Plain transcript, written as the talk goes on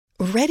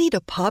Ready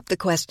to pop the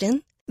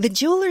question? The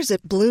jewelers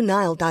at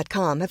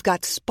BlueNile.com have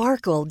got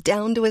sparkle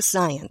down to a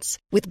science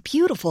with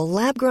beautiful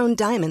lab-grown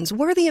diamonds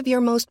worthy of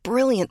your most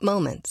brilliant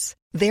moments.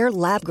 Their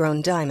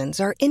lab-grown diamonds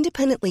are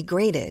independently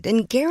graded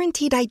and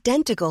guaranteed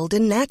identical to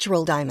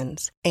natural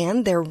diamonds,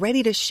 and they're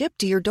ready to ship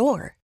to your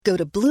door. Go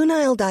to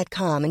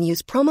BlueNile.com and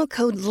use promo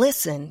code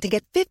LISTEN to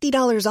get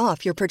 $50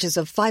 off your purchase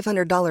of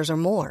 $500 or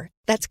more.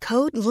 That's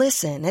code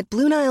LISTEN at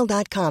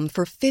BlueNile.com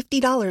for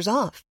 $50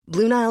 off.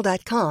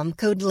 BlueNile.com,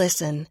 code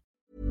LISTEN.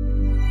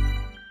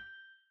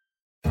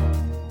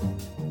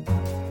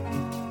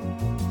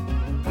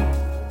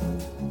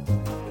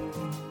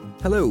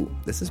 Hello,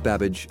 this is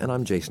Babbage, and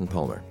I'm Jason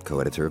Palmer,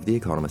 co-editor of The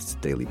Economist's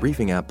daily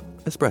briefing app,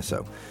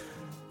 Espresso.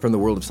 From the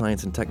world of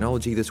science and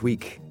technology this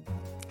week,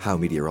 how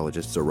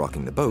meteorologists are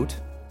rocking the boat.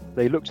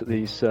 They looked at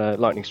these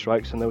lightning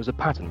strikes, and there was a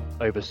pattern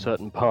over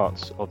certain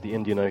parts of the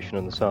Indian Ocean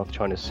and the South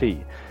China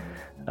Sea.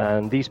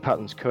 And these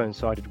patterns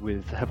coincided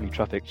with heavily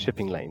trafficked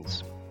shipping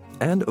lanes.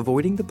 And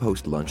avoiding the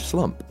post-lunch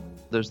slump.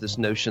 There's this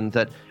notion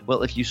that,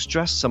 well, if you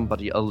stress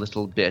somebody a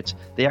little bit,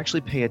 they actually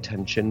pay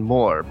attention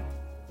more.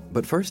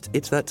 But first,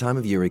 it's that time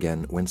of year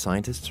again when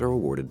scientists are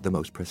awarded the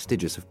most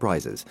prestigious of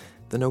prizes,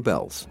 the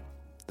Nobels.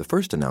 The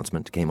first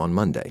announcement came on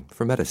Monday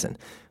for medicine.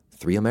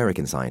 3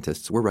 American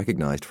scientists were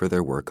recognized for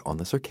their work on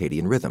the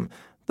circadian rhythm,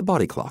 the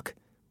body clock.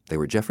 They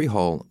were Jeffrey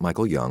Hall,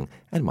 Michael Young,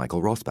 and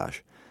Michael Rosbash.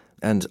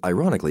 And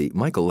ironically,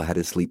 Michael had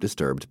his sleep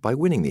disturbed by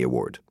winning the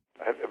award.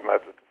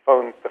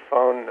 The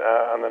phone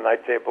on the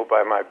night table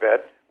by my bed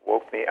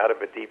woke me out of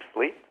a deep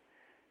sleep.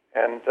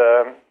 And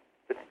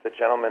the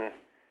gentleman,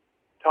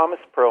 Thomas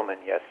Perlman,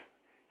 yes,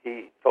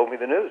 he told me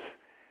the news.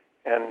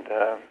 And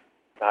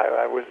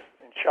I was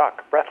in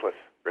shock, breathless,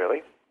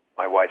 really.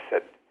 My wife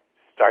said,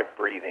 start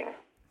breathing.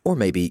 Or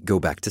maybe go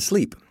back to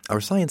sleep. Our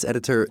science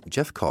editor,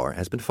 Jeff Carr,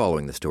 has been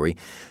following the story.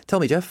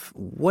 Tell me, Jeff,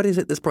 what is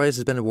it this prize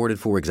has been awarded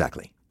for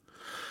exactly?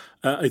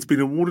 It's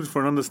been awarded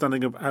for an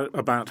understanding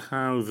about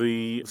how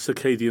the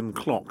circadian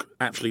clock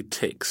actually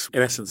ticks.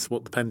 In essence,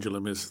 what the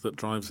pendulum is that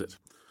drives it.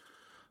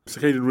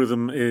 Circadian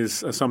rhythm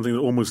is something that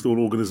almost all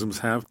organisms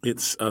have.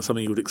 It's something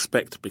you would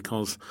expect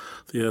because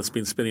the Earth's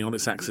been spinning on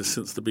its axis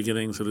since the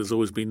beginning, so there's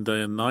always been day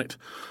and night.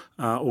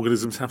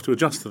 Organisms have to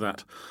adjust to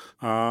that.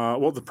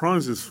 What the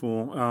prize is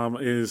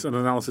for is an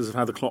analysis of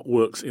how the clock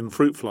works in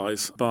fruit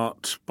flies,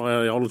 but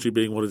biology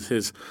being what it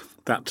is,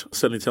 that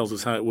certainly tells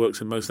us how it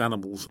works in most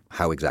animals.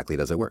 How exactly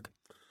does it work?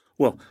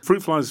 Well,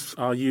 fruit flies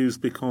are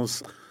used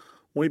because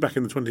way back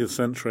in the 20th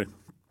century,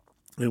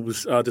 it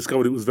was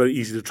discovered it was very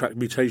easy to track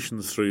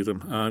mutations through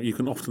them. You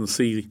can often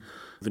see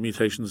the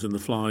mutations in the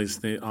flies.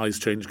 Their eyes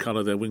change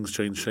colour, their wings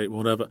change shape,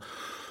 whatever.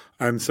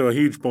 And so a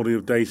huge body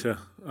of data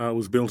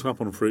was built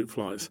up on fruit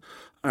flies.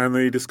 And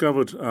they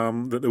discovered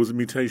that there was a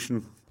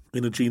mutation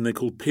in a gene they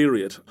called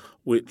period,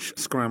 which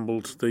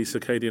scrambled the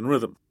circadian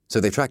rhythm. So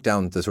they tracked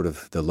down the sort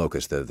of the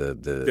locus, Yeah, they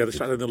tracked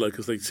down the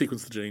locus. They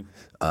sequenced the gene.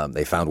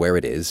 They found where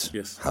it is.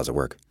 Yes. How's it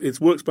work? It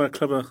works by a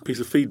clever piece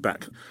of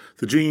feedback.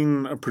 The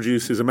gene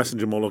produces a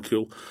messenger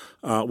molecule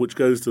which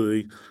goes to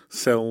the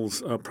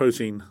cell's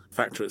protein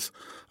factories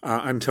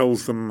and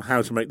tells them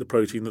how to make the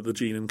protein that the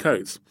gene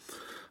encodes.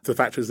 The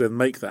factories then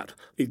make that.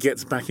 It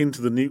gets back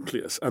into the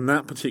nucleus, and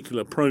that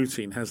particular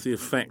protein has the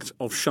effect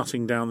of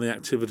shutting down the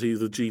activity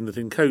of the gene that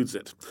encodes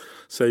it.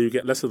 So you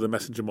get less of the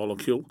messenger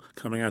molecule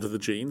coming out of the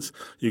genes,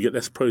 you get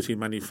less protein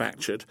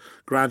manufactured,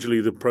 gradually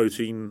the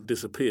protein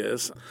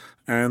disappears,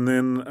 and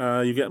then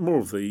you get more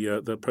of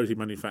the protein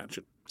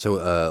manufactured. So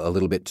a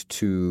little bit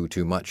too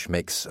much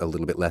makes a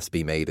little bit less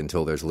be made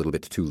until there's a little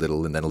bit too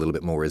little, and then a little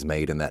bit more is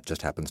made, and that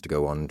just happens to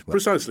go on. Well,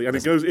 precisely, and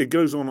it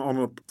goes on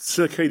a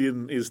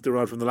circadian is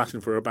derived from the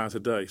Latin for about a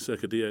day,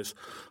 circa dies.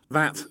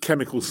 That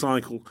chemical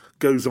cycle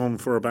goes on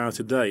for about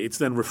a day. It's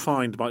then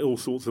refined by all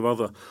sorts of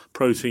other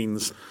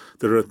proteins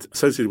that are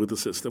associated with the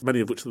system, many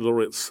of which the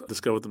laureates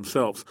discovered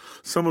themselves.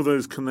 Some of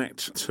those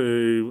connect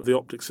to the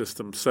optic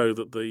system so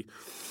that the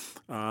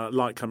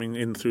light coming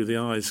in through the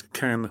eyes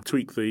can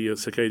tweak the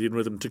circadian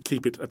rhythm to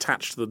keep it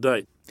attached to the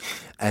day.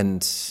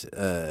 And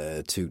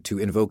to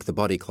invoke the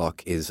body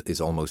clock is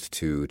almost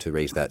to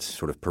raise that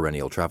sort of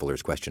perennial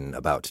traveler's question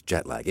about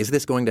jet lag. Is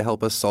this going to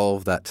help us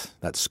solve that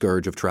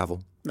scourge of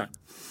travel? No.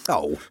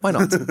 Oh, why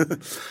not?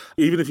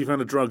 Even if you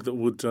found a drug that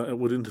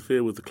would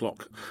interfere with the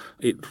clock,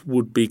 it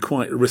would be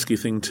quite a risky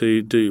thing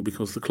to do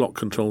because the clock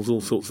controls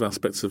all sorts of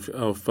aspects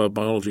of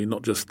biology,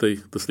 not just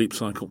the sleep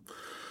cycle.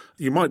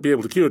 You might be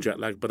able to cure jet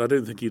lag, but I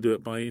don't think you do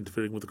it by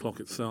interfering with the clock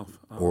itself.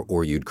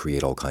 Or you'd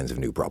create all kinds of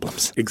new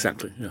problems.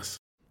 Exactly, yes.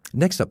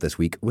 Next up this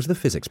week was the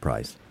Physics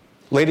Prize.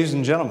 Ladies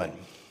and gentlemen,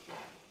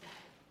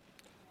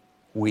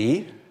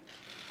 we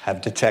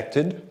have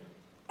detected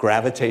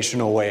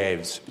gravitational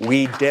waves.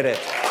 We did it.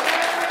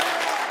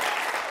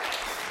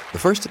 The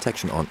first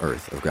detection on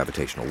Earth of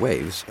gravitational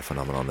waves, a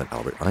phenomenon that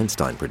Albert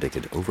Einstein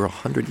predicted over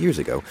 100 years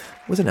ago,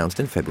 was announced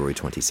in February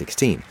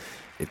 2016.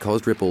 It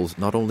caused ripples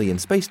not only in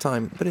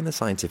space-time, but in the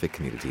scientific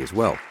community as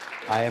well.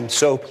 I am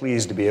so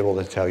pleased to be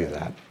able to tell you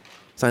that.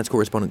 Science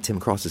correspondent Tim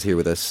Cross is here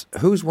with us.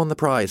 Who's won the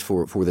prize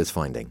for this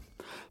finding?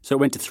 So it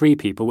went to 3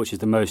 people, which is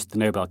the most the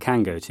Nobel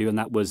can go to, and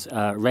that was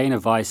Rainer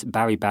Weiss,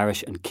 Barry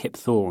Barish, and Kip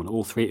Thorne,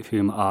 all 3 of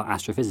whom are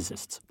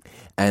astrophysicists.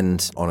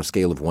 And on a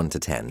scale of 1 to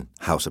 10,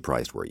 how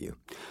surprised were you?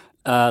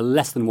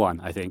 Less than 1,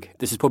 I think.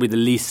 This is probably the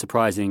least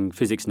surprising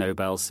physics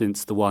Nobel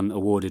since the one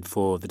awarded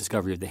for the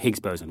discovery of the Higgs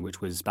boson, which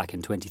was back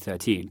in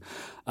 2013.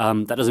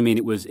 That doesn't mean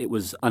it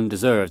was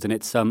undeserved, and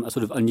it's a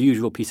sort of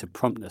unusual piece of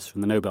promptness from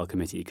the Nobel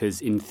Committee,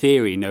 because in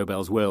theory,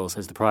 Nobel's will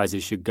says the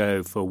prizes should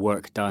go for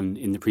work done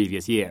in the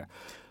previous year.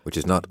 Which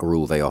is not a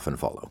rule they often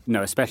follow.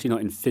 No, especially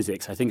not in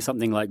physics. I think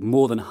something like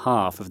more than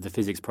half of the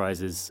physics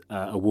prizes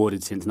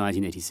awarded since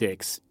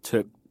 1986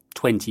 took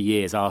 20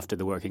 years after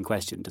the work in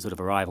question to sort of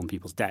arrive on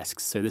people's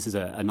desks. So this is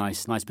a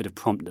nice bit of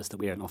promptness that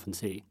we don't often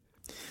see.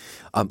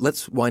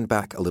 Let's wind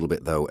back a little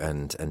bit, though,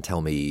 and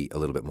tell me a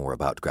little bit more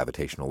about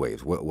gravitational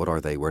waves. What are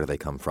they? Where do they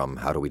come from?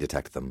 How do we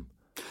detect them?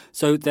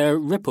 So they're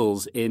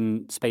ripples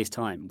in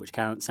space-time, which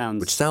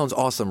sounds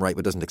awesome, right,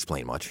 but doesn't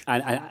explain much.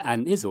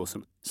 And is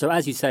awesome. So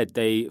as you said,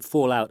 they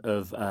fall out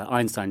of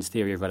Einstein's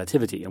theory of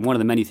relativity. And one of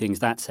the many things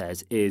that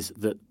says is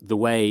that the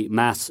way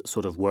mass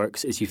sort of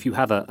works is if you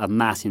have a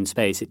mass in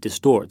space, it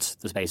distorts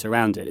the space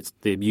around it. It's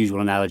the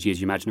usual analogy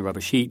is you imagine a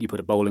rubber sheet, you put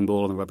a bowling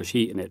ball on a rubber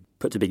sheet and it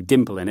puts a big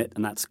dimple in it,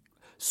 and that's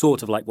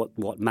sort of like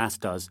what mass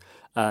does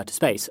to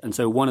space. And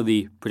so one of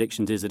the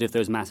predictions is that if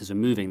those masses are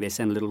moving, they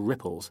send little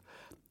ripples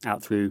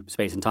out through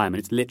space and time. And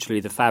it's literally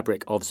the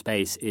fabric of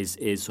space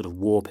is sort of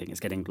warping. It's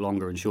getting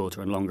longer and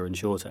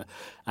shorter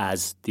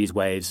as these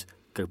waves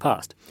go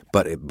past.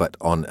 But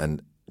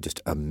on just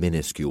a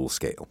minuscule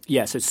scale.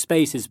 Yeah, so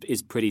space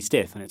is pretty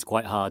stiff and it's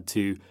quite hard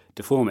to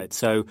deform it.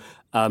 So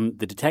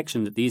the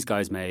detection that these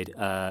guys made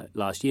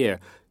last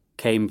year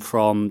came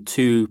from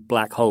 2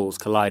 black holes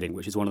colliding,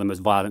 which is one of the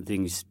most violent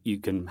things you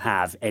can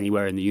have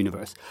anywhere in the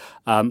universe.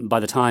 By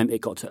the time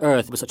it got to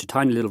Earth, it was such a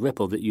tiny little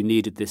ripple that you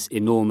needed this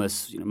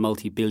enormous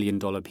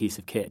multi-billion-dollar piece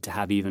of kit to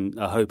have even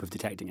a hope of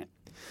detecting it.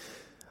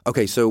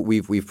 Okay, so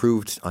we've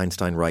proved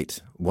Einstein right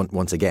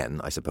once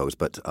again, I suppose.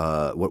 But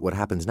what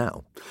happens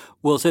now?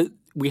 Well, so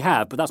we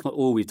have, but that's not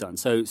all we've done.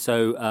 So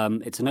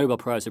it's a Nobel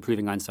Prize for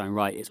proving Einstein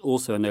right. It's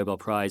also a Nobel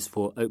Prize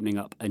for opening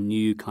up a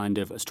new kind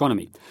of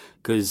astronomy,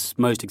 because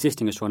most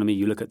existing astronomy,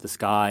 you look at the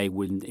sky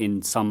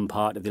in some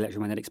part of the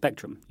electromagnetic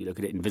spectrum. You look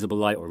at it in visible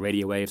light or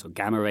radio waves or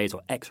gamma rays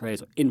or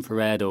X-rays or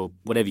infrared or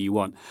whatever you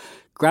want.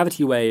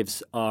 Gravity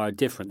waves are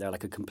different. They're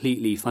like a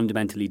completely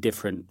fundamentally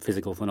different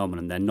physical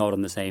phenomenon. They're not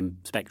on the same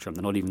spectrum.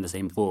 They're not even the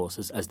same force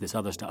as this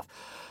other stuff.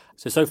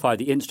 So far,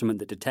 the instrument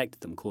that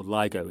detected them, called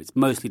LIGO, it's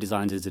mostly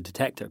designed as a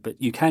detector,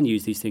 but you can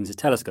use these things as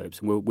telescopes,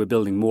 and we're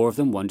building more of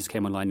them. One just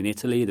came online in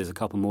Italy. There's a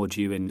couple more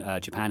due in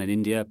Japan and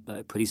India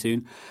pretty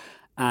soon.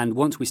 And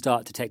once we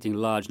start detecting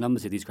large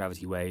numbers of these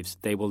gravity waves,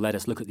 they will let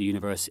us look at the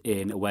universe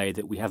in a way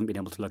that we haven't been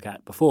able to look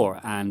at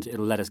before, and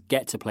it'll let us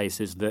get to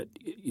places that,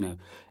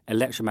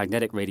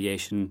 electromagnetic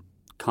radiation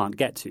can't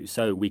get to.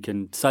 So we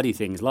can study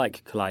things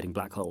like colliding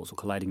black holes or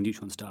colliding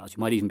neutron stars.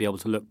 You might even be able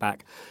to look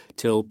back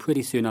till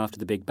pretty soon after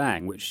the Big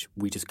Bang, which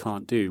we just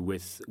can't do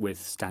with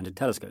standard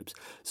telescopes.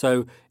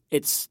 So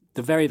it's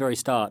the very, very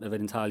start of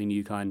an entirely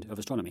new kind of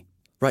astronomy.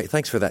 Right.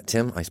 Thanks for that,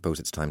 Tim. I suppose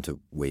it's time to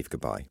wave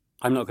goodbye.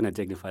 I'm not going to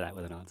dignify that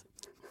with an answer.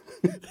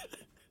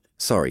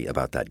 Sorry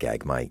about that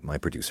gag. My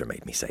producer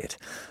made me say it.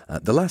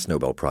 The last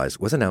Nobel Prize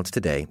was announced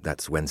today.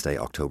 That's Wednesday,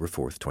 October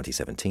 4th,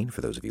 2017,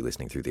 for those of you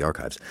listening through the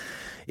archives.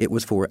 It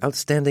was for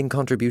outstanding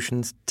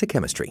contributions to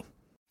chemistry.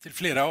 Till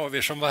flera av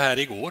er som var här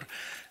igår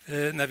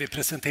när vi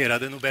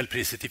presenterade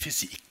Nobelpriset i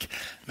fysik.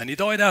 Men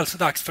idag är det alltså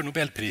dags för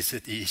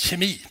Nobelpriset i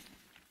kemi.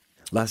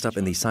 Last up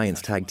in the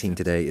science tag team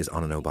today is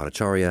Anano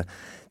Bhattacharya.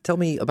 Tell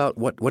me about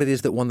what it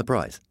is that won the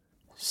prize.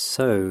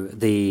 So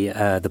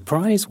the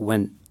prize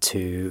went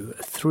to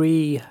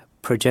 3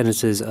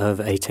 progenitors of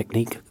a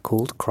technique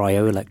called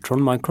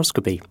cryo-electron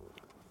microscopy.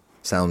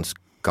 Sounds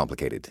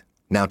complicated.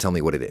 Now tell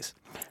me what it is.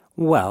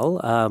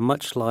 Well,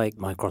 much like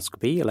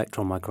microscopy,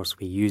 electron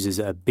microscopy uses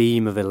a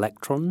beam of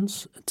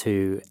electrons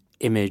to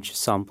image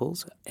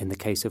samples. In the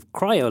case of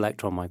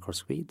cryo-electron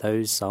microscopy,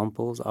 those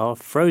samples are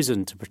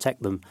frozen to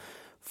protect them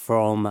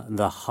from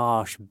the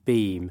harsh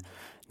beam.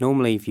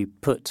 Normally, if you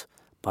put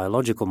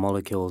biological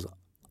molecules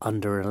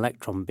under an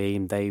electron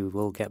beam, they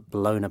will get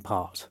blown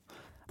apart.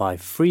 By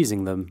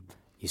freezing them,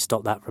 you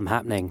stop that from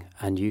happening,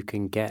 and you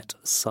can get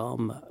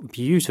some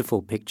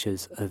beautiful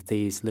pictures of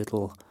these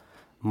little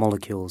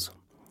molecules.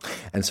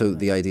 And so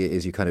the idea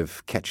is you kind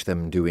of catch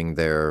them doing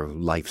their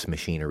life's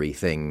machinery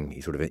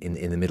thing, sort of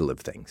in the middle of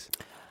things.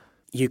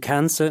 You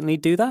can certainly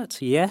do that,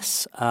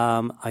 yes.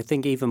 I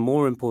think even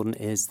more important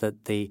is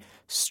that the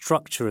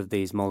structure of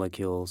these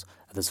molecules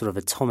at the sort of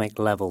atomic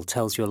level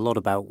tells you a lot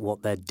about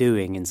what they're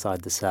doing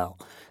inside the cell.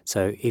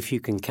 So if you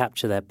can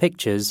capture their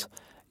pictures,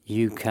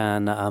 you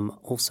can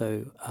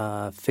also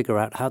figure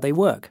out how they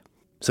work.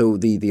 So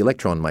the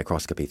electron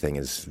microscopy thing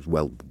is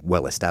well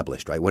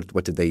established, right?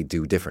 What did they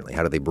do differently?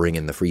 How did they bring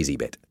in the freezy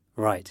bit?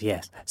 Right,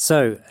 yes.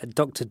 So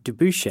Dr.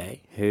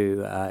 Dubouchet,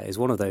 who is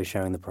one of those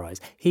sharing the prize,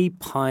 he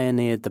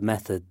pioneered the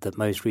method that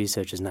most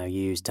researchers now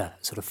use to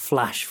sort of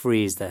flash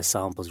freeze their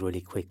samples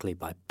really quickly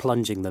by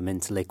plunging them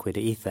into liquid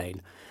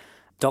ethane.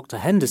 Dr.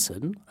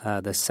 Henderson,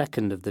 the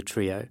second of the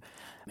trio,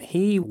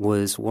 he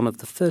was one of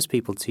the first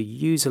people to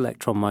use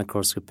electron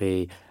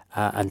microscopy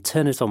and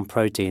turn it on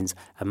proteins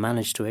and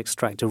manage to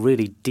extract a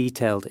really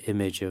detailed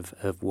image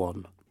of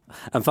one.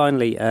 And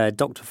finally,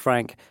 Dr.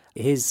 Frank,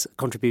 his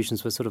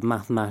contributions were sort of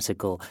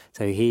mathematical.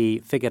 So he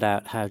figured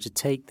out how to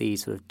take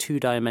these sort of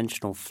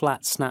two-dimensional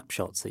flat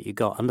snapshots that you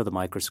got under the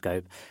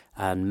microscope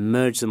and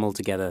merge them all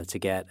together to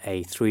get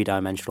a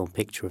three-dimensional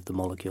picture of the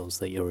molecules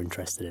that you're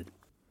interested in.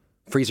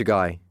 Freezer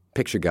guy,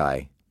 picture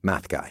guy,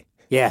 math guy.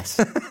 Yes,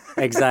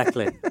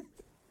 exactly.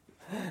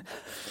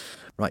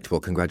 Right, well,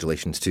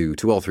 congratulations to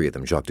all three of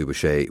them, Jacques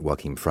Dubochet,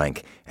 Joachim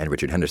Frank, and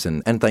Richard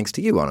Henderson. And thanks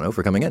to you, Onno,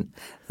 for coming in.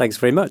 Thanks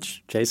very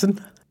much,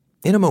 Jason.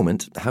 In a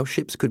moment, how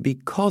ships could be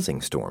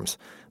causing storms.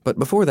 But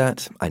before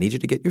that, I need you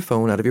to get your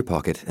phone out of your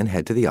pocket and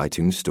head to the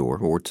iTunes store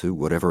or to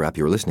whatever app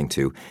you're listening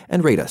to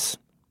and rate us.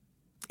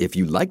 If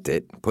you liked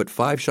it, put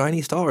 5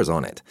 shiny stars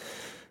on it.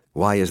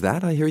 Why is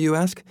that, I hear you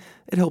ask?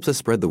 It helps us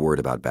spread the word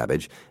about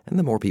Babbage, and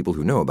the more people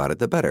who know about it,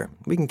 the better.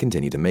 We can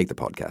continue to make the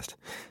podcast.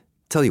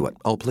 Tell you what,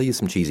 I'll play you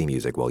some cheesy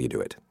music while you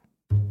do it.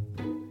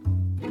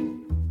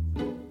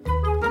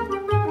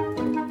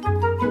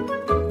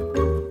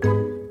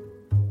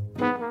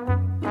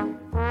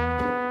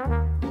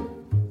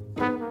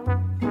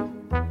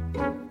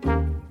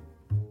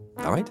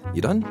 All right,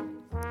 you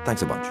done?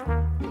 Thanks a bunch.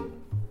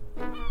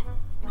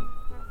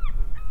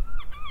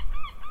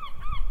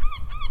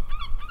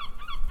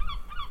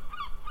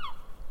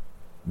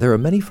 There are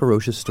many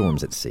ferocious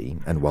storms at sea,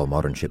 and while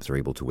modern ships are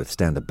able to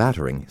withstand a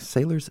battering,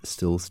 sailors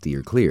still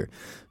steer clear.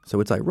 So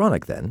it's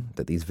ironic, then,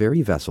 that these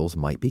very vessels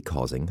might be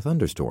causing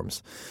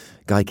thunderstorms.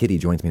 Guy Kitty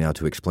joins me now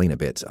to explain a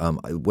bit.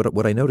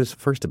 What I notice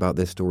first about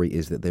this story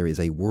is that there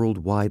is a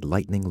worldwide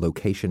lightning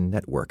location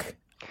network.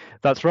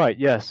 That's right,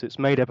 yes. It's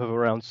made up of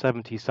around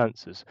 70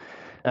 sensors.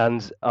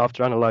 And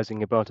after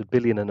analysing about 1.5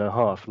 billion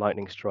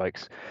lightning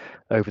strikes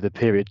over the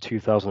period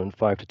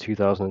 2005 to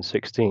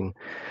 2016,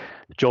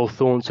 Joel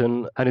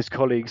Thornton and his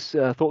colleagues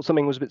thought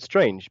something was a bit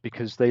strange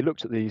because they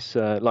looked at these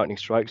lightning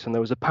strikes and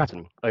there was a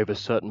pattern over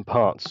certain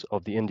parts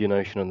of the Indian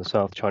Ocean and the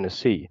South China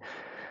Sea.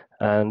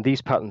 And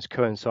these patterns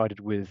coincided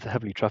with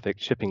heavily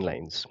trafficked shipping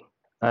lanes.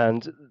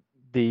 And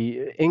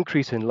the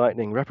increase in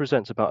lightning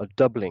represents about a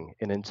doubling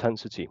in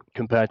intensity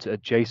compared to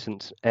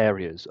adjacent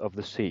areas of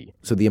the sea.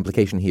 So the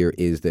implication here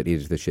is that it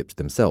is the ships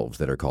themselves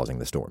that are causing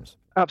the storms?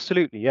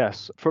 Absolutely,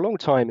 yes. For a long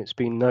time, it's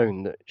been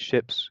known that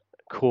ships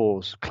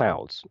cause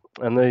clouds,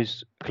 and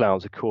those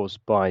clouds are caused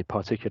by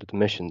particulate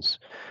emissions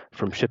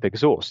from ship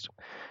exhaust.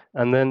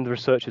 And then the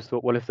researchers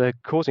thought, well, if they're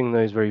causing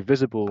those very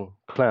visible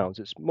clouds,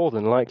 it's more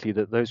than likely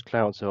that those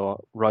clouds are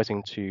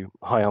rising to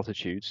high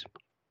altitudes.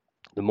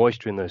 The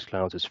moisture in those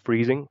clouds is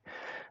freezing,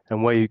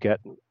 and where you get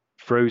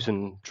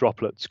frozen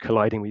droplets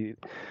colliding with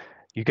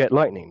you get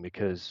lightning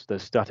because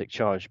there's static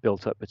charge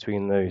built up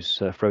between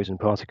those frozen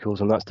particles,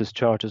 and that's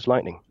discharged as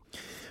lightning.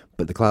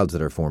 But the clouds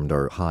that are formed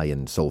are high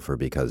in sulfur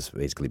because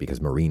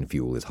marine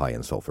fuel is high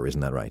in sulfur, isn't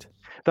that right?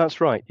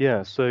 That's right,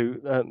 yeah. So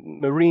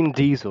marine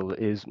diesel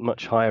is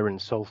much higher in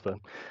sulfur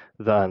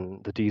than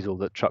the diesel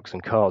that trucks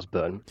and cars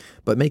burn.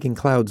 But making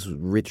clouds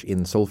rich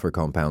in sulfur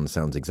compounds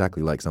sounds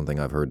exactly like something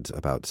I've heard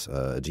about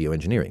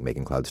geoengineering,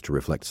 making clouds to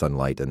reflect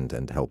sunlight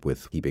and help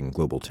with keeping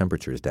global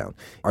temperatures down.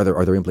 Are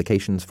there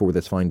implications for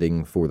this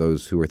finding for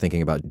those who are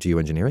thinking about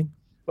geoengineering?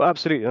 Well,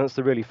 absolutely. That's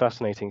the really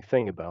fascinating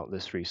thing about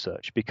this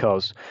research,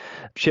 because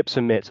ships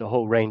emit a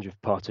whole range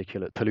of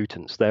particulate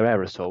pollutants. They're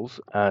aerosols,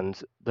 and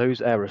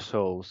those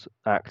aerosols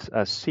act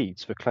as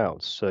seeds for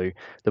clouds. So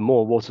the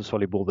more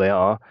water-soluble they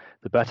are,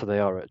 the better they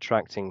are at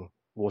attracting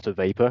water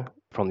vapor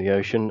from the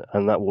ocean,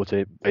 and that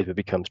water vapor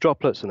becomes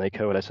droplets, and they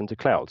coalesce into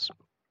clouds.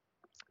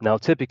 Now,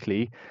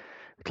 typically,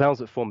 the clouds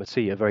that form at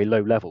sea are very low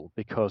level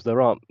because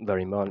there aren't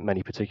very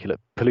many particulate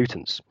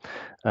pollutants.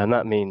 And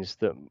that means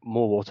that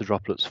more water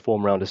droplets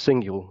form around a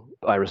single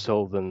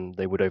aerosol than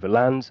they would over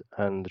land.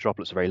 And the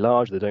droplets are very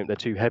large. They're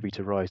too heavy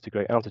to rise to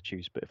great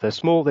altitudes. But if they're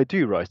small, they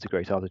do rise to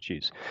great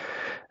altitudes.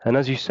 And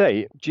as you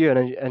say,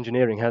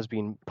 geoengineering has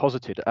been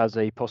posited as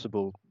a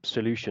possible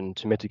solution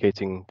to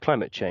mitigating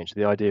climate change.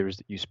 The idea is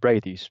that you spray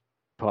these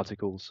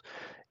particles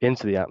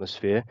into the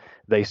atmosphere,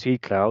 they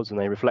seed clouds, and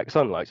they reflect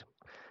sunlight.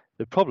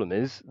 The problem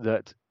is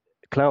that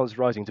clouds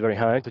rising to very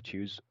high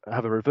altitudes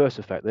have a reverse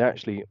effect. They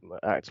actually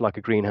act like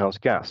a greenhouse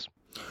gas.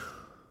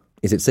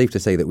 Is it safe to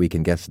say that we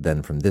can guess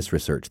then from this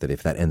research that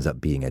if that ends up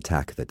being a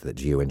tack that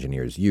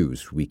geoengineers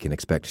use, we can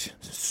expect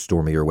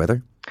stormier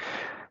weather?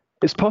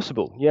 It's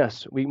possible,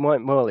 yes. We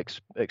might well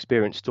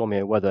experience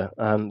stormier weather,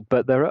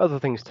 but there are other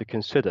things to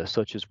consider,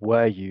 such as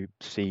where you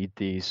seed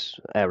these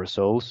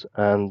aerosols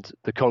and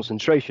the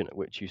concentration at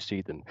which you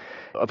seed them.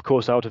 Of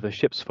course, out of a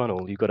ship's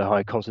funnel, you've got a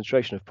high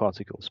concentration of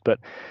particles, but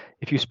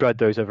if you spread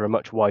those over a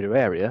much wider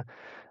area,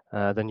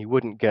 then you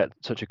wouldn't get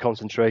such a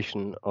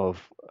concentration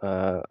of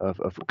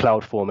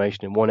cloud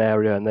formation in one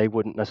area, and they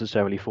wouldn't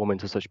necessarily form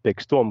into such big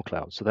storm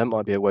clouds. So that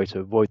might be a way to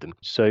avoid them.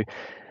 So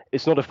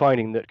it's not a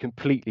finding that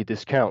completely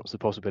discounts the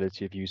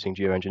possibility of using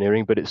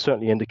geoengineering, but it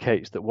certainly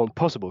indicates that one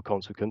possible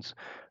consequence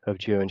of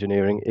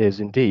geoengineering is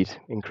indeed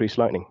increased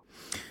lightning.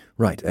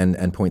 Right,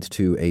 and points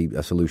to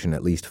a solution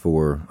at least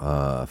for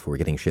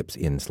getting ships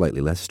in slightly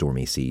less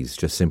stormy seas.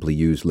 Just simply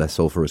use less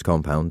sulfurous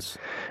compounds.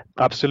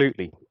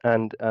 Absolutely,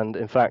 and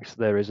in fact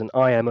there is an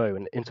IMO,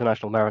 an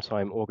International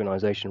Maritime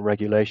Organization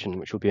regulation,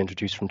 which will be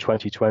introduced from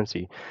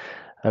 2020,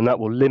 and that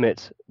will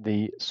limit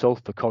the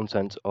sulfur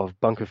content of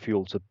bunker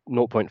fuel to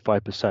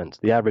 0.5%.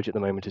 The average at the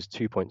moment is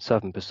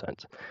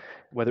 2.7%.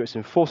 Whether it's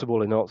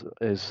enforceable or not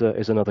is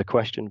another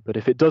question. But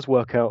if it does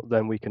work out,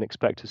 then we can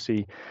expect to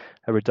see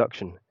a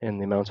reduction in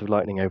the amount of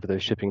lightning over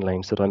those shipping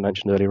lanes that I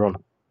mentioned earlier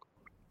on.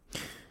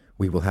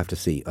 We will have to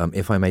see.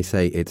 If I may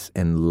say, it's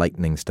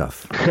enlightening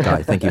stuff.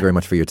 Guy, thank you very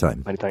much for your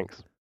time. Many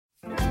thanks.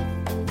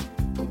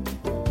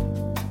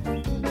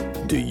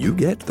 Do you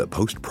get the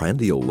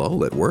postprandial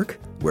lull at work?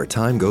 Where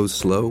time goes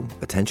slow,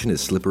 attention is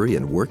slippery,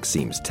 and work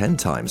seems 10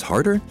 times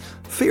harder?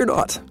 Fear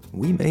not.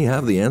 We may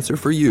have the answer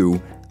for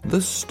you. The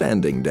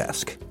standing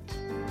desk.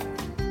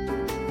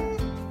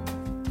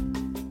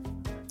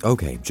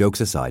 Okay, jokes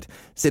aside,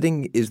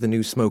 sitting is the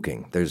new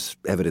smoking. There's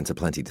evidence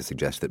aplenty to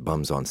suggest that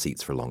bums on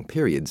seats for long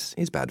periods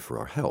is bad for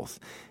our health.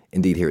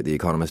 Indeed, here at The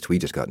Economist, we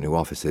just got new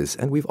offices,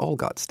 and we've all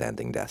got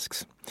standing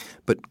desks.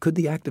 But could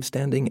the act of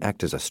standing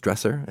act as a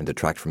stressor and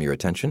detract from your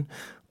attention?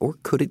 Or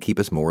could it keep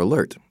us more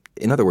alert?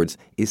 In other words,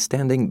 is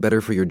standing better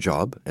for your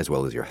job as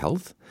well as your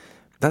health?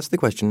 That's the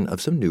question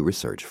of some new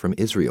research from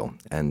Israel,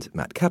 and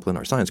Matt Kaplan,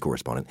 our science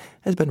correspondent,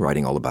 has been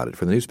writing all about it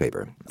for the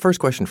newspaper. First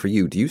question for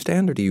you, do you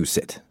stand or do you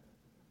sit?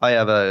 I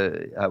have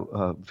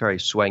a very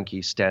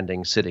swanky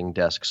standing sitting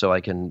desk, so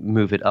I can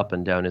move it up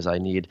and down as I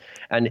need.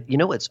 And you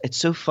know, it's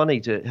so funny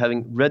to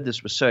having read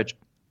this research,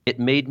 it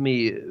made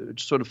me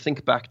sort of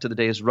think back to the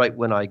days right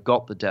when I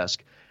got the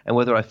desk and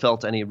whether I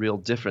felt any real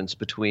difference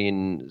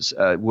between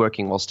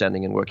working while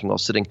standing and working while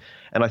sitting.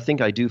 And I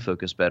think I do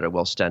focus better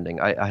while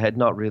standing. I had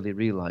not really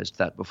realized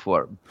that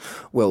before.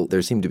 Well,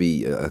 there seem to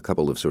be a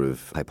couple of sort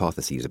of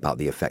hypotheses about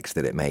the effects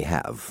that it may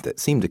have that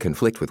seem to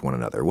conflict with one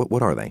another.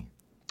 What are they?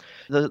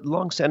 The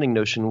long-standing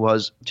notion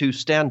was to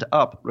stand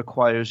up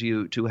requires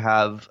you to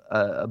have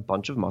a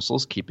bunch of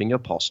muscles keeping your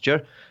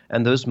posture,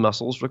 and those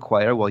muscles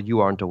require, well, you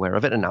aren't aware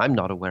of it, and I'm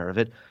not aware of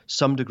it,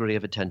 some degree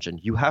of attention.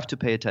 You have to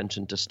pay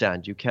attention to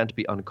stand. You can't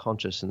be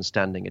unconscious in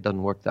standing. It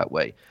doesn't work that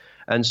way.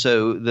 And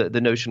so the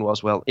notion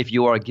was, well, if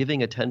you are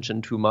giving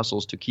attention to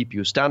muscles to keep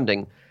you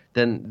standing,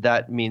 then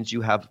that means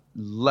you have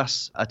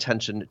less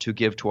attention to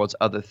give towards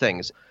other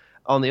things.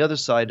 On the other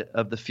side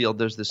of the field,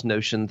 there's this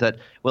notion that,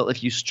 well,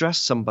 if you stress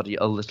somebody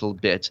a little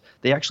bit,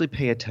 they actually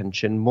pay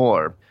attention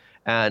more.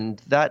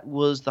 And that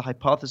was the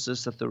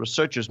hypothesis that the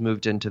researchers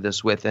moved into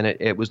this with, and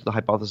it was the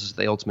hypothesis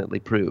they ultimately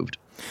proved.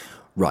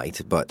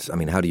 Right, but, I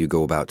mean, how do you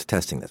go about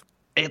testing this?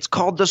 It's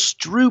called the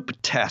Stroop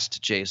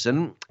test,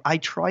 Jason. I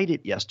tried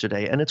it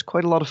yesterday, and it's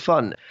quite a lot of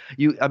fun.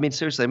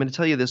 Seriously, I'm going to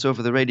tell you this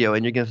over the radio,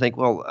 and you're going to think,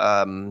 well,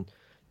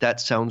 that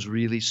sounds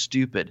really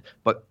stupid.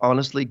 But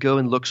honestly, go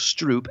and look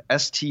Stroop,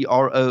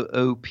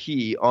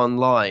 S-T-R-O-O-P,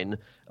 online.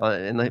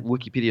 And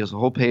Wikipedia has a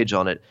whole page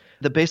on it.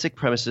 The basic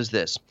premise is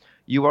this.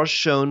 You are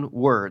shown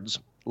words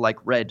like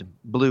red,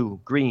 blue,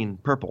 green,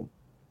 purple.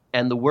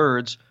 And the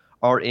words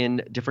are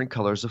in different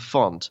colors of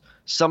font.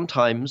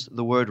 Sometimes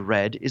the word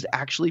red is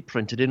actually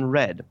printed in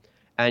red.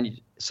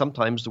 And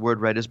sometimes the word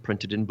red is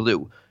printed in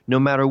blue. No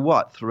matter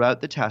what,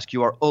 throughout the task,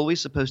 you are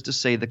always supposed to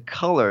say the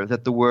color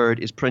that the word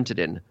is printed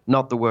in,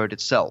 not the word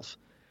itself.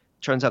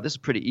 Turns out this is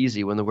pretty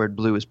easy when the word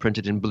blue is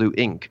printed in blue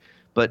ink.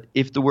 But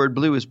if the word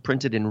blue is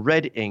printed in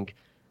red ink,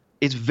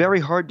 it's very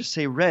hard to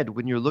say red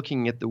when you're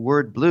looking at the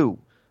word blue.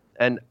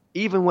 And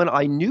even when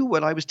I knew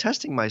what I was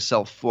testing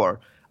myself for,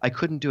 I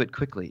couldn't do it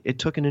quickly. It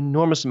took an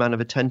enormous amount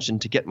of attention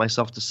to get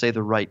myself to say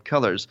the right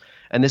colors.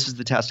 And this is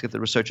the task that the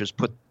researchers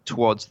put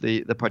towards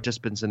the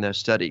participants in their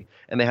study.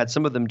 And they had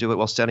some of them do it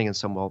while standing and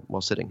some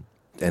while sitting.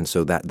 And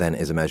so that then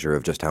is a measure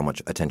of just how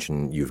much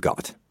attention you've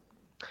got.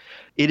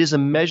 It is a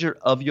measure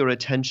of your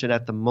attention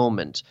at the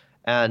moment.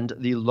 And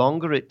the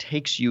longer it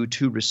takes you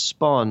to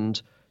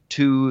respond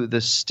to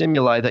the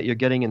stimuli that you're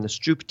getting in the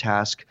Stroop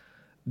task,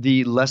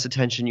 the less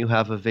attention you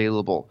have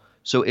available.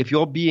 So if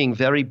you're being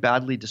very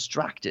badly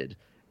distracted,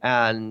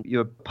 and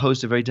you're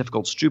posed a very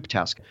difficult Stroop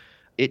task,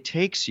 it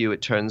takes you,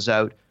 it turns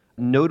out,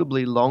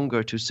 notably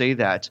longer to say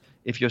that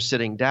if you're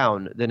sitting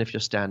down than if you're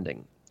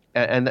standing.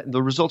 And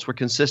the results were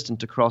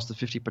consistent across the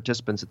 50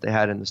 participants that they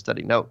had in the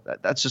study. Now,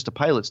 that's just a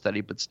pilot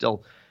study, but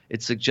still,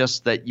 it suggests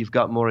that you've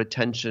got more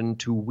attention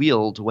to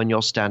wield when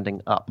you're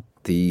standing up.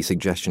 The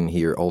suggestion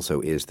here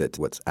also is that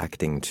what's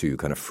acting to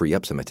kind of free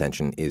up some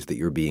attention is that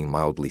you're being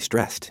mildly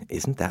stressed.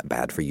 Isn't that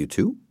bad for you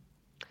too?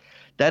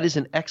 That is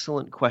an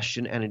excellent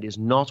question, and it is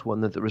not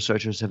one that the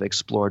researchers have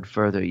explored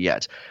further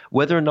yet.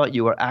 Whether or not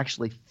you are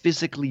actually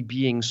physically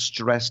being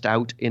stressed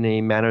out in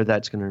a manner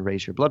that's going to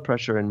raise your blood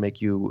pressure and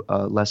make you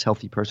a less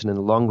healthy person in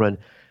the long run,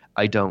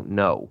 I don't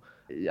know.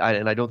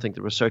 And I don't think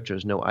the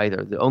researchers know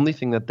either. The only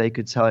thing that they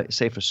could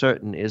say for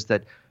certain is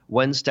that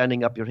when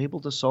standing up, you're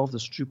able to solve the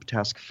Stroop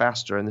task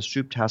faster, and the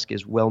Stroop task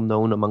is well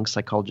known among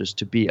psychologists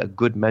to be a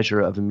good measure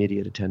of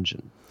immediate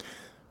attention.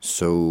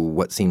 So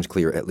what seems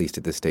clear, at least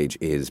at this stage,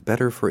 is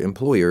better for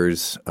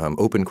employers.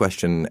 Open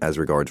question as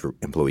regards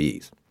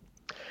employees.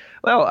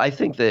 Well, I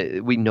think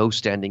that we know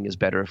standing is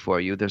better for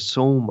you. There's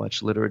so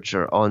much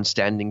literature on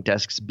standing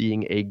desks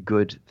being a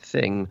good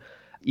thing.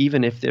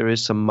 Even if there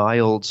is some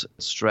mild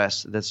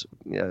stress that's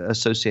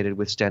associated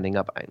with standing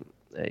up,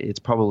 it's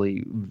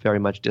probably very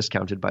much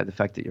discounted by the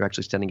fact that you're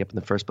actually standing up in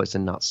the first place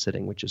and not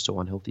sitting, which is so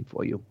unhealthy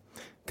for you.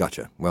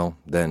 Gotcha. Well,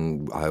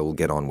 then I'll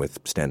get on with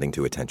standing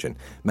to attention.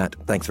 Matt,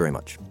 thanks very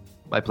much.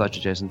 My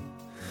pleasure, Jason.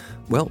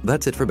 Well,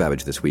 that's it for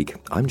Babbage this week.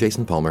 I'm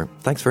Jason Palmer.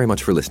 Thanks very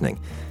much for listening.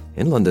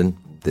 In London,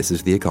 this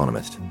is The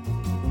Economist.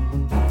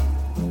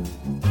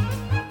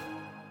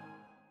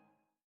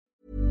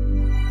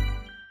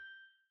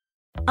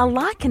 A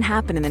lot can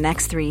happen in the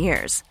next 3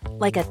 years.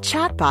 Like a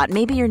chatbot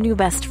may be your new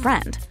best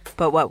friend.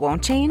 But what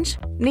won't change?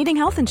 Needing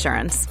health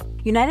insurance.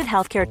 United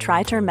Healthcare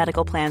Tri-Term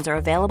Medical Plans are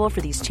available for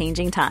these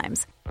changing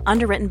times.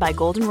 Underwritten by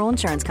Golden Rule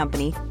Insurance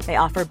Company, they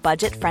offer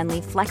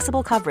budget-friendly,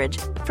 flexible coverage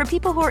for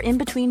people who are in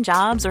between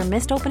jobs or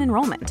missed open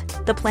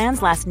enrollment. The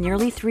plans last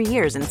nearly 3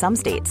 years in some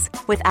states,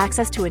 with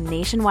access to a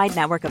nationwide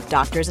network of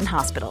doctors and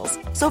hospitals.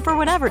 So for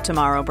whatever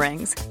tomorrow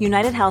brings,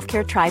 United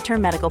Healthcare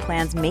Tri-Term Medical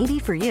Plans may be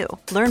for you.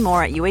 Learn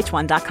more at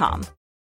uh1.com.